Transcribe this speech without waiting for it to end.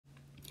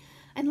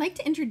I'd like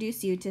to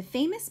introduce you to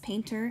famous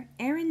painter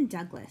Aaron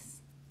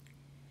Douglas.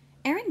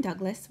 Aaron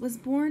Douglas was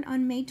born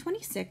on May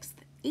 26,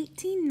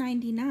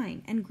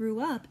 1899, and grew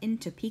up in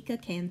Topeka,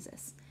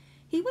 Kansas.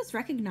 He was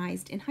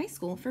recognized in high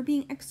school for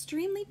being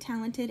extremely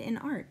talented in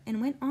art and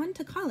went on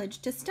to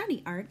college to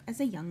study art as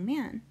a young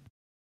man.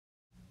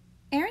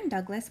 Aaron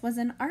Douglas was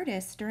an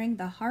artist during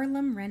the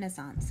Harlem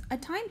Renaissance, a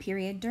time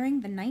period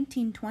during the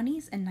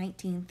 1920s and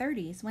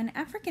 1930s when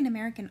African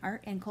American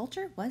art and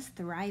culture was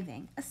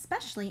thriving,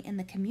 especially in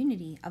the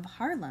community of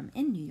Harlem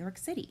in New York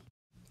City.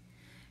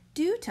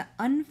 Due to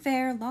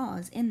unfair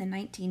laws in the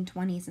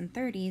 1920s and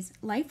 30s,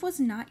 life was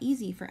not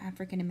easy for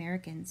African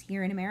Americans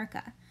here in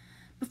America.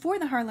 Before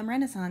the Harlem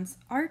Renaissance,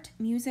 art,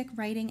 music,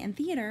 writing, and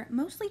theater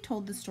mostly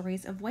told the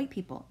stories of white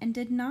people and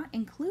did not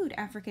include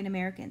African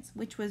Americans,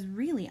 which was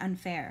really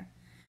unfair.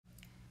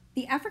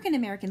 The African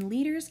American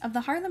leaders of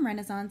the Harlem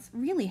Renaissance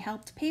really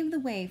helped pave the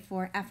way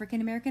for African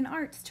American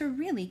arts to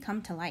really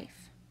come to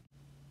life.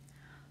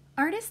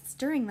 Artists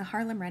during the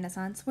Harlem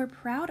Renaissance were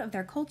proud of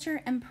their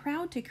culture and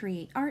proud to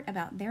create art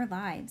about their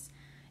lives.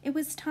 It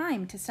was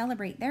time to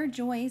celebrate their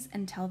joys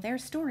and tell their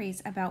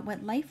stories about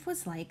what life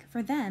was like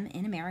for them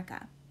in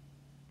America.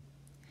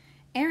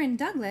 Aaron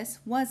Douglas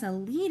was a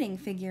leading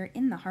figure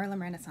in the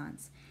Harlem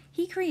Renaissance.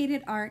 He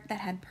created art that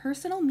had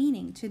personal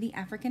meaning to the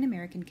African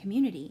American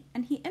community,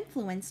 and he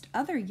influenced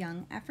other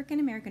young African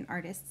American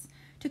artists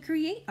to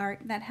create art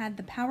that had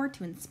the power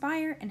to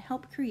inspire and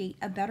help create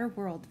a better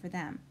world for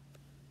them.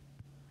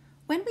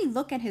 When we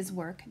look at his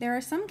work, there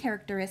are some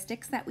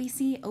characteristics that we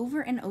see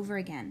over and over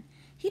again.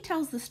 He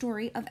tells the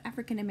story of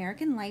African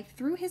American life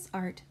through his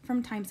art,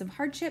 from times of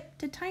hardship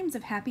to times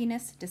of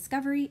happiness,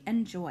 discovery,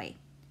 and joy.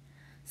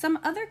 Some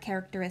other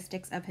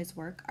characteristics of his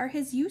work are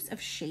his use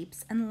of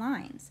shapes and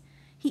lines.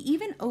 He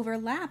even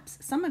overlaps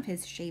some of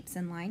his shapes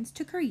and lines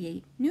to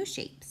create new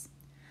shapes.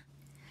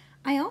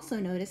 I also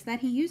notice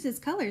that he uses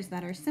colors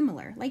that are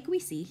similar, like we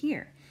see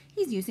here.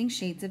 He's using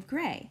shades of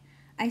gray.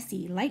 I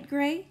see light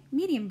gray,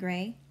 medium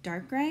gray,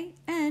 dark gray,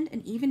 and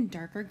an even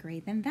darker gray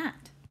than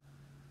that.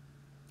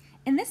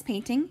 In this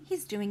painting,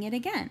 he's doing it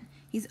again.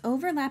 He's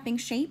overlapping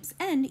shapes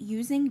and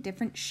using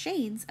different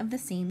shades of the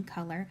same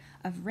color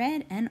of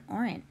red and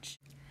orange.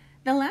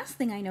 The last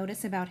thing I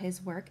notice about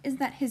his work is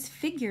that his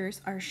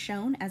figures are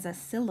shown as a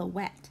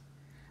silhouette.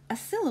 A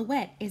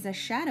silhouette is a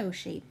shadow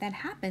shape that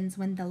happens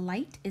when the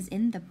light is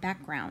in the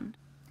background.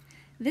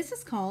 This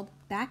is called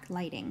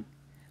backlighting.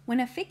 When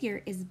a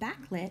figure is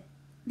backlit,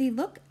 they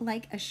look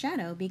like a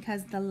shadow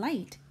because the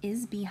light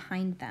is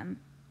behind them.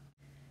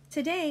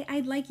 Today,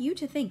 I'd like you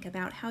to think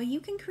about how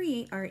you can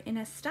create art in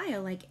a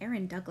style like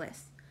Aaron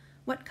Douglas.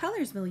 What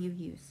colors will you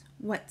use?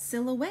 What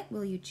silhouette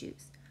will you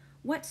choose?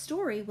 What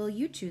story will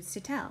you choose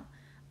to tell?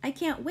 I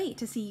can't wait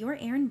to see your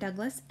Aaron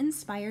Douglas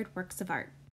inspired works of art.